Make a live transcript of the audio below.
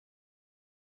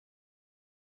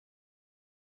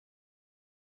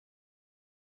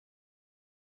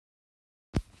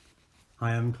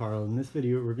Hi, I'm Carl. In this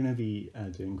video we're going to be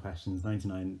doing questions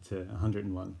 99 to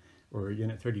 101, or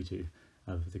unit 32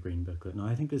 of the green booklet. Now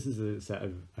I think this is a set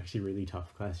of actually really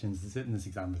tough questions. To sit in this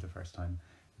exam for the first time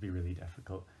would be really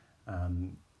difficult.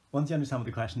 Once you understand what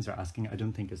the questions are asking, I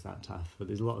don't think it's that tough, but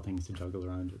there's a lot of things to juggle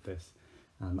around with this.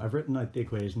 I've written out the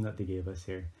equation that they gave us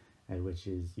here, which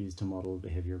is used to model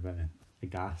behaviour of a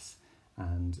gas,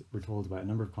 and we're told about a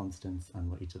number of constants and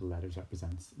what each of the letters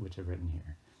represents, which I've written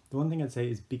here. The one thing I'd say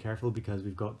is be careful because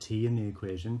we've got t in the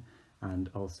equation and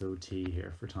also t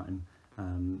here for time.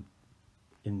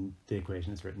 In the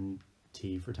equation it's written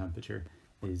t for temperature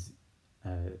is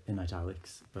in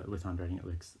italics, but with handwriting it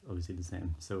looks obviously the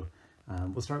same. So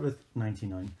we'll start with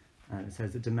 99, and it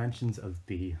says the dimensions of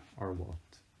B are what?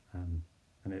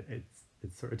 And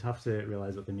it's sort of tough to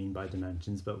realise what they mean by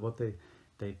dimensions, but what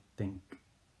they think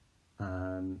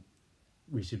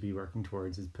we should be working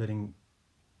towards is putting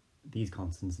these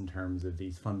constants in terms of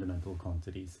these fundamental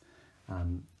quantities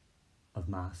of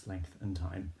mass, length and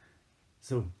time.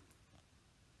 So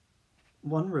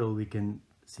one rule we can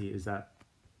see is that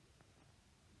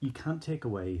you can't take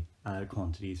away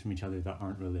quantities from each other that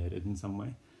aren't related in some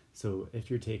way. So if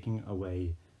you're taking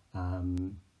away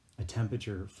a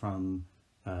temperature from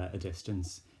a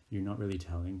distance, you're not really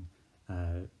telling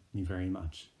me very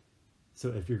much. So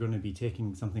if you're going to be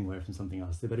taking something away from something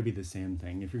else, they better be the same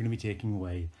thing. If you're going to be taking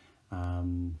away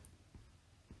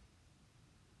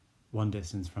one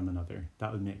distance from another,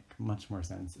 that would make much more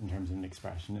sense in terms of an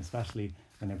expression, especially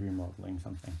whenever you're modelling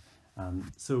something.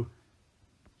 So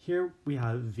here we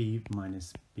have V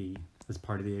minus B as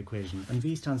part of the equation, and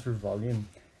V stands for volume.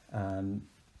 And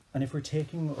if we're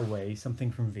taking away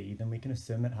something from V, then we can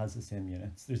assume it has the same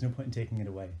units. There's no point in taking it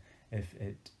away if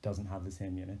it doesn't have the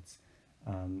same units.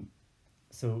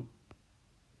 So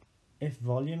if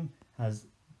volume has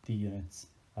the units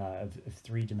of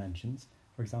 3 dimensions,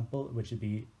 for example, which would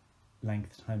be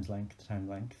length times length times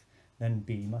length, then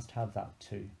B must have that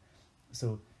too.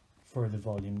 So for the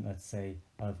volume, let's say,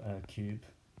 of a cube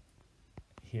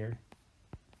here,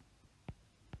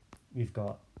 we've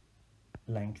got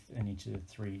length in each of the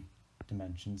 3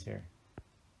 dimensions here.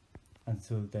 And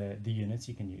so the units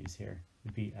you can use here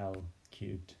would be L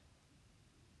cubed.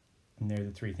 And they're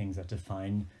the 3 things that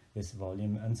define this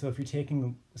volume. And so if you're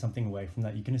taking something away from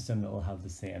that, you can assume it will have the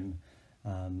same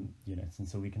units. And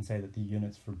so we can say that the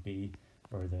units for B,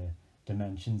 or the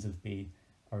dimensions of B,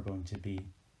 are going to be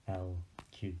L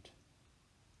cubed.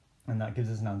 And that gives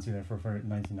us an answer there for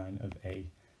 99 of A.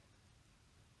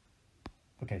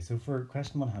 Okay, so for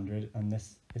question 100, and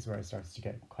this is where it starts to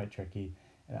get quite tricky,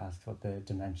 it asks what the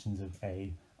dimensions of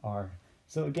A are.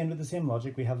 So again, with the same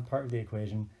logic, we have a part of the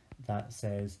equation that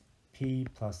says P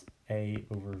plus A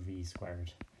over V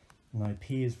squared. Now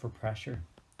P is for pressure,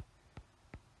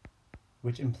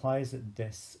 which implies that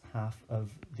this half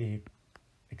of the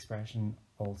expression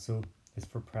also is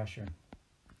for pressure.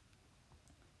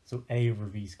 So A over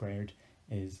V squared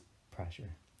is pressure.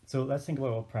 So let's think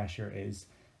about what pressure is.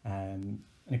 An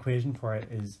equation for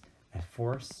it is a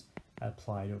force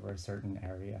applied over a certain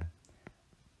area.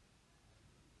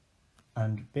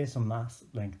 And based on mass,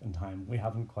 length and time, we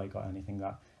haven't quite got anything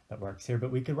that works here,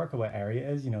 but we could work out what area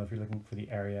is. You know, if you're looking for the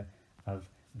area of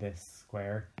this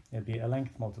square, it'd be a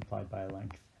length multiplied by a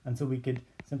length. And so we could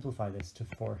simplify this to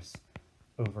force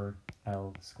over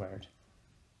L squared.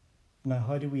 Now,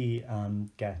 how do we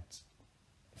get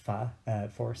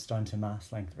force down to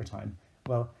mass, length or time?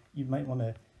 Well, you might want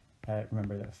to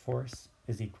remember that force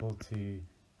is equal to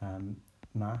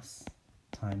mass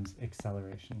times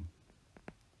acceleration.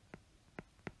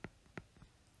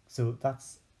 So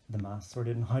that's the mass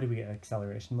sorted. And how do we get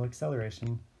acceleration? Well,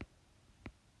 acceleration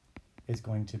is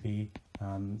going to be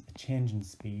a change in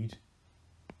speed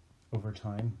over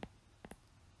time.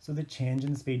 So the change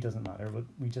in speed doesn't matter. What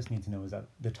we just need to know is that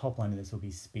the top line of this will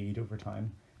be speed over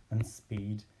time, and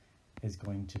speed is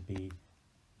going to be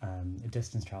a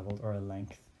distance traveled, or a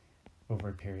length over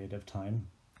a period of time.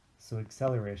 So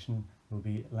acceleration will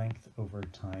be length over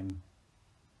time.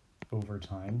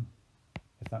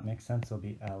 If that makes sense, it'll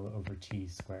be L over T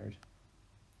squared.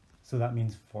 So that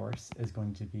means force is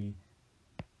going to be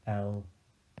L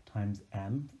times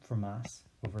m for mass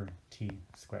over T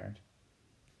squared.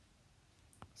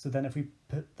 So then if we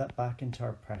put that back into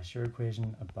our pressure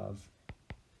equation above,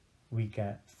 we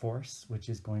get force, which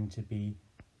is going to be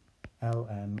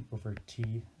Lm over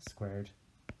T squared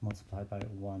multiplied by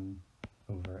 1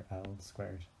 over L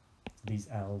squared. So these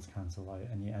L's cancel out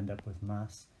and you end up with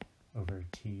mass over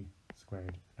T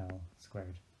squared L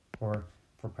squared. Or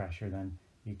for pressure then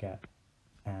you get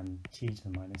T to the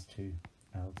minus 2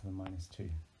 L to the minus 2.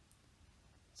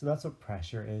 So that's what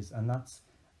pressure is, and that's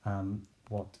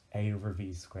what a over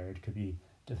v squared could be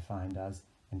defined as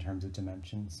in terms of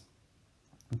dimensions.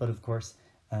 But of course,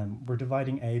 we're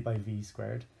dividing a by v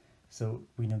squared, so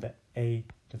we know that a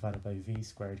divided by v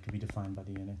squared could be defined by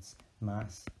the units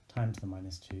mass, time to the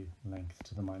 -2, length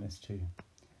to the -2.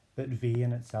 But v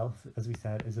in itself, as we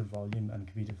said, is a volume and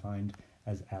can be defined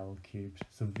as L cubed.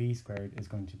 So v squared is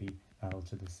going to be L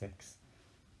to the 6.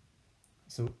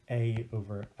 So a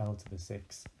over L to the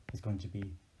 6 is going to be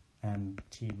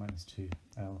mt minus 2,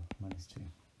 L minus 2.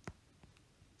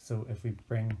 So if we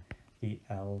bring the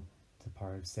L to the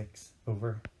power of 6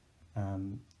 over,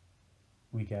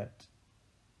 we get,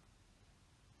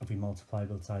 if we multiply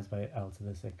both sides by L to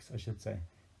the 6, I should say,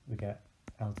 we get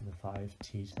L to the 5,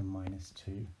 t to the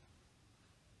 -2.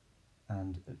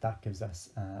 And that gives us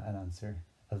an answer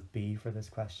of B for this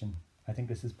question. I think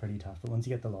this is pretty tough, but once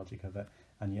you get the logic of it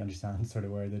and you understand sort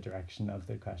of where the direction of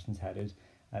the question's headed,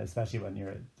 especially when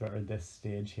you're at this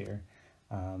stage here,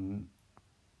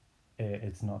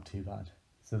 it's not too bad.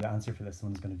 So the answer for this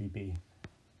one is going to be B.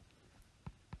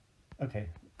 Okay,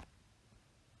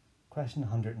 question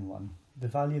 101. The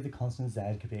value of the constant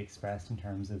z could be expressed in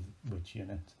terms of which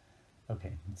unit?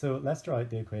 Okay, so let's draw out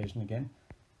the equation again.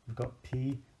 We've got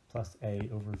P plus A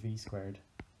over V squared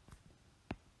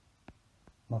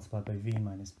multiplied by V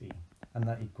minus B, and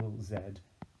that equals Z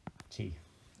T.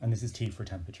 And this is T for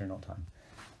temperature, not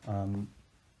time.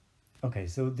 Okay,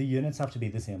 so the units have to be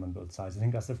the same on both sides. I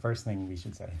think that's the first thing we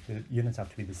should say. The units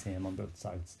have to be the same on both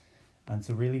sides. And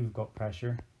so really we've got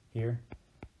pressure here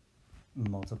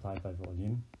multiplied by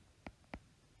volume,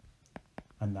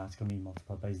 and that's going to be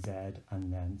multiplied by Z,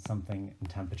 and then something in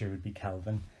temperature would be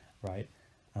Kelvin, right?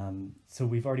 So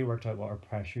we've already worked out what our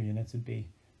pressure units would be,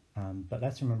 but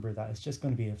let's remember that it's just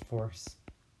going to be a force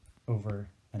over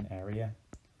an area,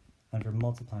 and we're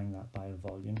multiplying that by a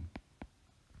volume,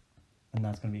 and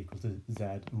that's going to be equal to Z,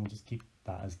 and we'll just keep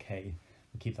that as K.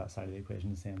 We'll keep that side of the equation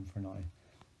the same for now.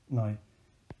 Now,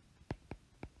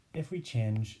 if we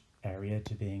change area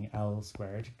to being L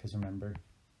squared, because remember,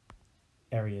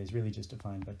 area is really just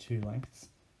defined by 2 lengths,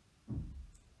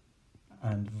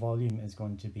 and volume is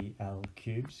going to be L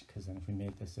cubed, because then if we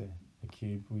made this a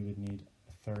cube, we would need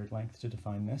a 3rd length to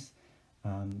define this.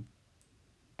 And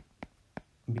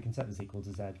we can set this equal to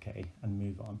ZK and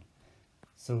move on.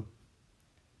 So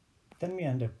then we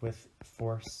end up with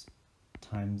force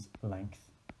times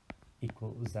length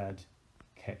equals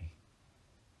ZK.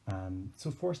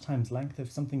 So force times length,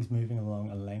 if something's moving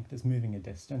along a length, it's moving a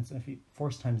distance. And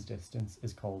force times distance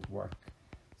is called work.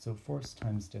 So force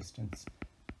times distance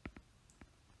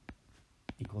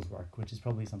equals work, which is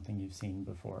probably something you've seen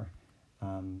before.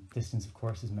 Distance, of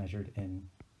course, is measured in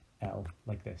L,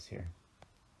 like this here.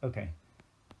 Okay.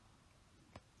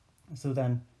 So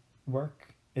then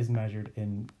work is measured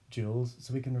in joules,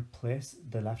 so we can replace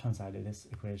the left-hand side of this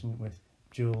equation with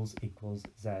joules equals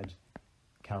Z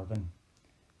Kelvin.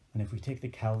 And if we take the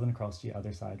Kelvin across to the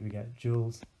other side, we get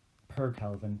joules per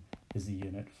Kelvin is the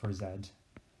unit for Z.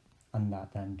 And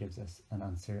that then gives us an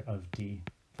answer of D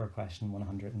for question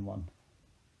 101.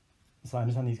 So I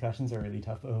understand these questions are really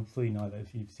tough, but hopefully now that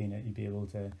if you've seen it, you'd be able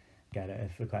to get it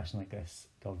if a question like this,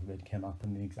 God forbid, came up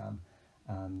in the exam.